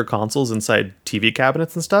shove their consoles inside TV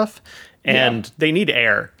cabinets and stuff, and they need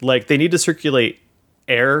air. Like they need to circulate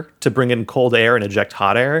air to bring in cold air and eject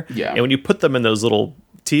hot air. Yeah. And when you put them in those little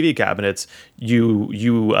TV cabinets, you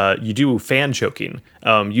do fan choking.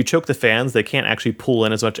 You choke the fans; they can't actually pull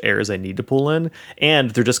in as much air as they need to pull in,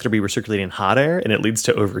 and they're just going to be recirculating hot air, and it leads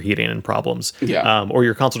to overheating and problems. Yeah. Or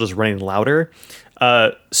your console just running louder.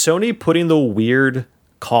 Sony putting the weird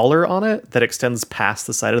collar on it that extends past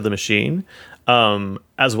the side of the machine,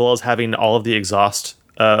 as well as having all of the exhaust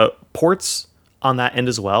ports on that end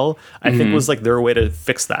as well, I think was like their way to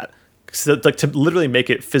fix that. So, like to literally make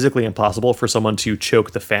it physically impossible for someone to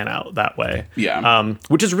choke the fan out that way. Yeah.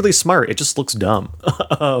 Which is really smart. It just looks dumb.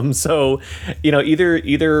 So,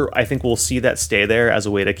 either I think we'll see that stay there as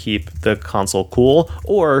a way to keep the console cool,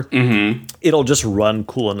 or it'll just run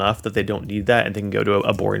cool enough that they don't need that and they can go to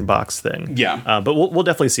a boring box thing. Yeah. But we'll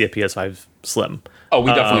definitely see a PS5 Slim. Oh,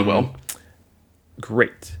 we definitely will.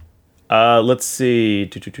 Great. Let's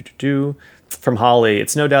see. From Holly,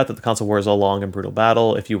 it's no doubt that the console war is a long and brutal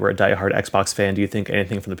battle. If you were a diehard Xbox fan, do you think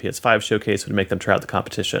anything from the PS5 showcase would make them try out the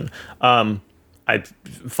competition?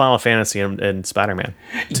 Final Fantasy and Spider-Man.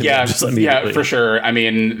 Yeah, for sure. I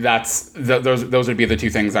mean, those would be the two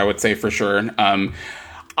things I would say for sure.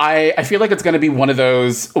 I feel like it's going to be one of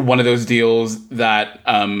those deals that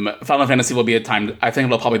Final Fantasy will be I think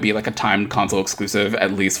it'll probably be like a timed console exclusive,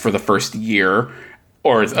 at least for the first year.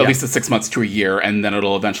 Or at least the 6 months to a year, and then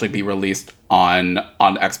it'll eventually be released on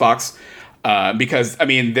Xbox. Because, I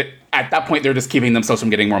mean, at that point, they're just keeping themselves from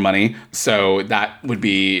getting more money. So that would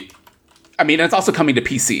be... I mean, it's also coming to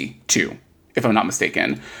PC, too, if I'm not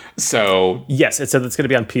mistaken. So... Yes, it said it's going to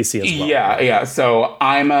be on PC as well. Yeah. So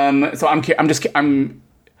I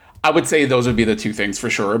would say those would be the two things for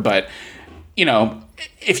sure. But,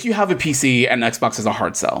 if you have a PC and Xbox is a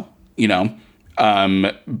hard sell, yeah.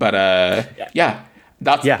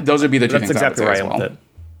 Those would be the two things exactly I would say right as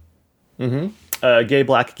well. Mm-hmm. Gay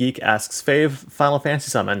Black Geek asks, fave Final Fantasy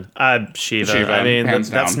summon. Shiva. I mean,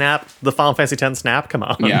 that snap, the Final Fantasy X snap, come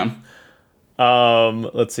on. Yeah.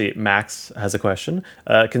 Let's see. Max has a question.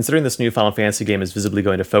 Considering this new Final Fantasy game is visibly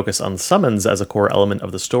going to focus on summons as a core element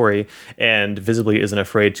of the story, and visibly isn't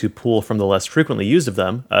afraid to pull from the less frequently used of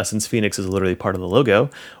them, since Phoenix is literally part of the logo,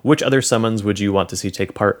 which other summons would you want to see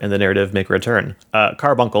take part in the narrative make a return?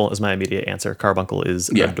 Carbuncle is my immediate answer. Carbuncle is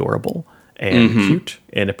adorable and cute,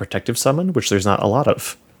 and a protective summon, which there's not a lot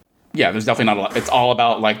of. Yeah, there's definitely not a lot. It's all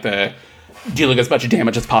about like the dealing as much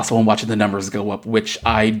damage as possible and watching the numbers go up, which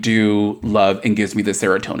I do love and gives me the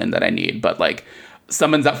serotonin that I need. But like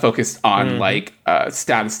summons that focus on like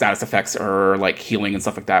status effects or like healing and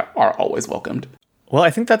stuff like that are always welcomed. Well, I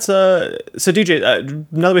think that's so DJ,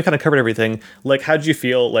 now that we kind of covered everything, like how did you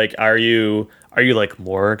feel? Like are you like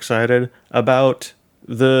more excited about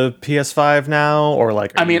the PS5 now, or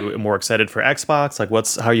like are you more excited for Xbox? Like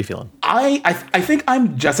how are you feeling? I think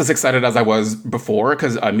I'm just as excited as I was before,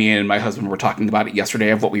 because me and my husband were talking about it yesterday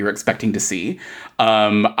of what we were expecting to see.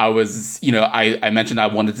 I was, I mentioned I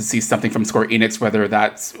wanted to see something from Square Enix, whether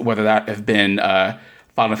that have been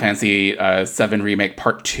Final Fantasy VII Remake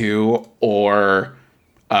Part 2 or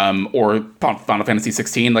Final Fantasy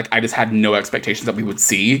 16. Like I just had no expectations that we would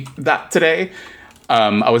see that today.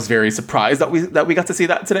 I was very surprised that we got to see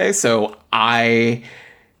that today. So I've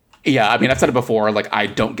said it before, like I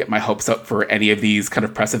don't get my hopes up for any of these kind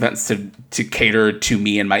of press events to cater to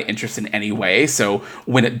me and my interest in any way. So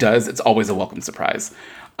when it does, it's always a welcome surprise.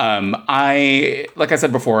 Like I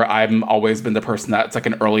said before, I've always been the person that's like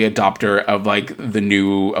an early adopter of the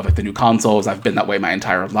new consoles. I've been that way my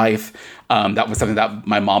entire life. That was something that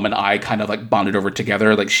my mom and I kind of like bonded over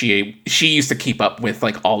together. Like she used to keep up with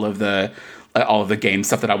like all of the game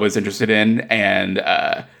stuff that I was interested in, and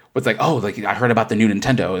was like, oh, like I heard about the new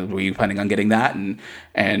Nintendo. Were you planning on getting that?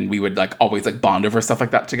 And we would like always like bond over stuff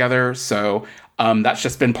like that together. So that's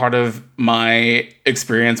just been part of my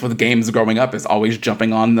experience with games growing up, is always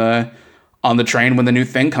jumping on the train when the new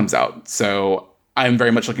thing comes out. So I'm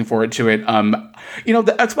very much looking forward to it.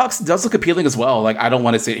 The Xbox does look appealing as well. Like I don't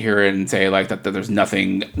want to sit here and say like that there's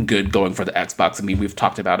nothing good going for the Xbox. I mean, we've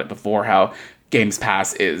talked about it before, how Games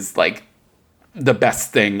Pass is like the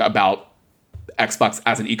best thing about Xbox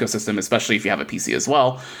as an ecosystem, especially if you have a PC as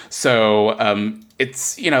well. So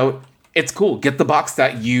it's cool. Get the box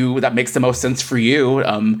that makes the most sense for you.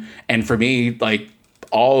 And for me, like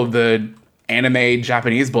all of the anime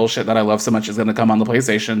Japanese bullshit that I love so much is going to come on the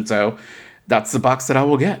PlayStation. So that's the box that I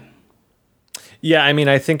will get. Yeah, I mean,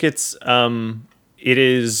 I think it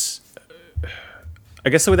is. I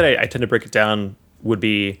guess the way that I tend to break it down would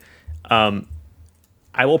be.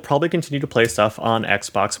 I will probably continue to play stuff on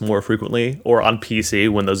Xbox more frequently, or on PC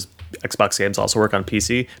when those Xbox games also work on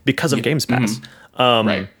PC, because of Games Pass.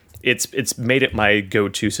 Right. It's made it my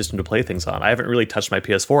go-to system to play things on. I haven't really touched my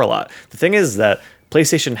PS4 a lot. The thing is that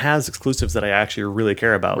PlayStation has exclusives that I actually really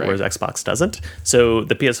care about, whereas Xbox doesn't. So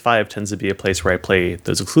the PS5 tends to be a place where I play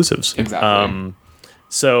those exclusives. Exactly.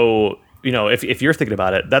 So if you're thinking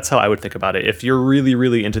about it, that's how I would think about it. If you're really,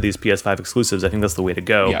 really into these PS5 exclusives, I think that's the way to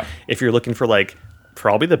go. Yeah. If you're looking for like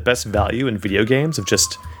probably the best value in video games, of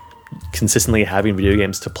just consistently having video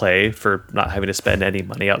games to play for not having to spend any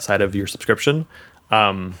money outside of your subscription,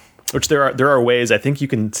 which there are ways. I think you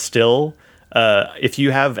can still, if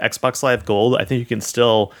you have Xbox Live Gold, I think you can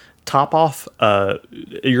still top off.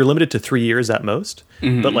 You're limited to 3 years at most,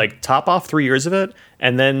 but like top off 3 years of it,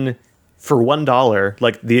 and then for $1,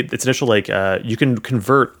 like its initial you can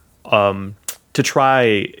convert to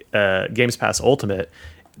try Games Pass Ultimate.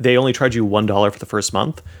 They only charge you $1 for the first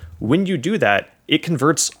month. When you do that, it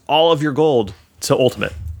converts all of your gold to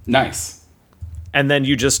Ultimate. Nice. And then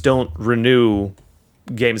you just don't renew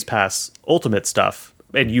Games Pass Ultimate stuff,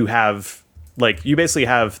 and you have you basically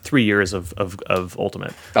have 3 years of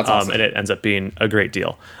Ultimate. That's awesome. And it ends up being a great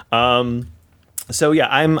deal. So yeah,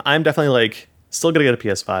 I'm definitely still gonna get a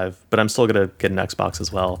PS5, but I'm still gonna get an Xbox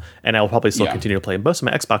as well, and I'll probably still continue to play most of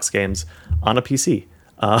my Xbox games on a PC.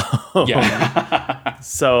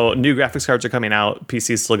 So new graphics cards are coming out.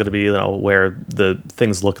 PC is still going to be where the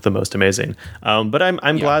things look the most amazing. But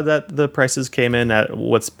I'm glad that the prices came in at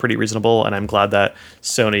what's pretty reasonable, and I'm glad that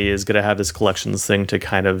Sony is going to have this collections thing to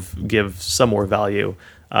kind of give some more value.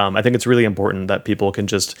 I think it's really important that people can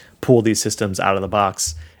just pull these systems out of the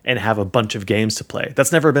box and have a bunch of games to play.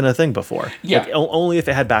 That's never been a thing before. Yeah. Only if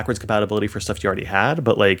it had backwards compatibility for stuff you already had.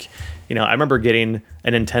 But I remember getting a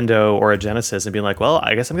Nintendo or a Genesis and being like, well,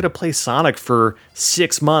 I guess I'm going to play Sonic for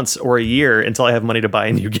 6 months or a year until I have money to buy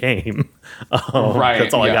a new game. Right.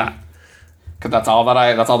 That's all I got. Because that's all that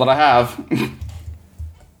I have.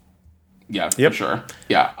 Yeah, for sure.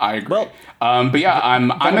 Yeah, I agree. Well, but yeah, I'm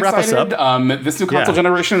excited. This new console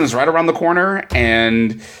generation is right around the corner,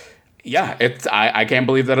 and yeah, I can't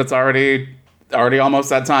believe that it's already already almost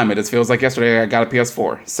that time. It just feels like yesterday I got a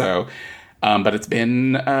PS4. So, but it's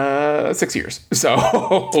been 6 years. So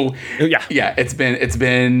yeah, it's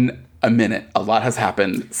been a minute. A lot has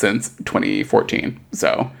happened since 2014.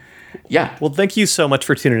 So yeah. Well, thank you so much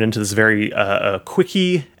for tuning into this very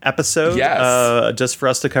quickie episode. Yes. Just for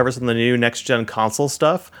us to cover some of the new next gen console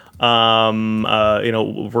stuff.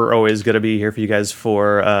 We're always going to be here for you guys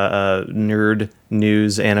for nerd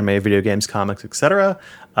news, anime, video games, comics, etc.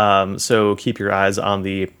 So keep your eyes on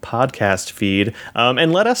the podcast feed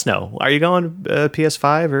and let us know. Are you going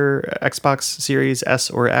PS5 or Xbox Series S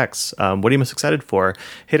or X? What are you most excited for?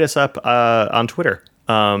 Hit us up on Twitter.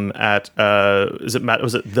 Was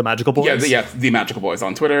it The Magical Boys? Yeah, The Magical Boys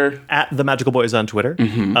on Twitter. At The Magical Boys on Twitter.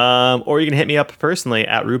 Or you can hit me up personally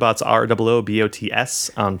at Rubots, ROOBOTS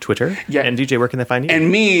on Twitter. Yeah. And DJ, where can they find you?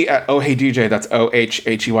 And me at OheyDJ, that's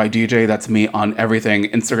OHHEY DJ. That's me on everything,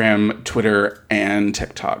 Instagram, Twitter, and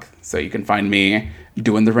TikTok. So you can find me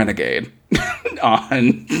doing the Renegade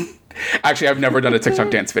on... Actually, I've never done a TikTok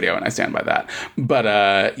dance video, and I stand by that.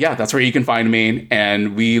 But yeah, that's where you can find me.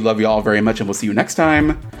 And we love you all very much, and we'll see you next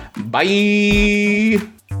time. Bye!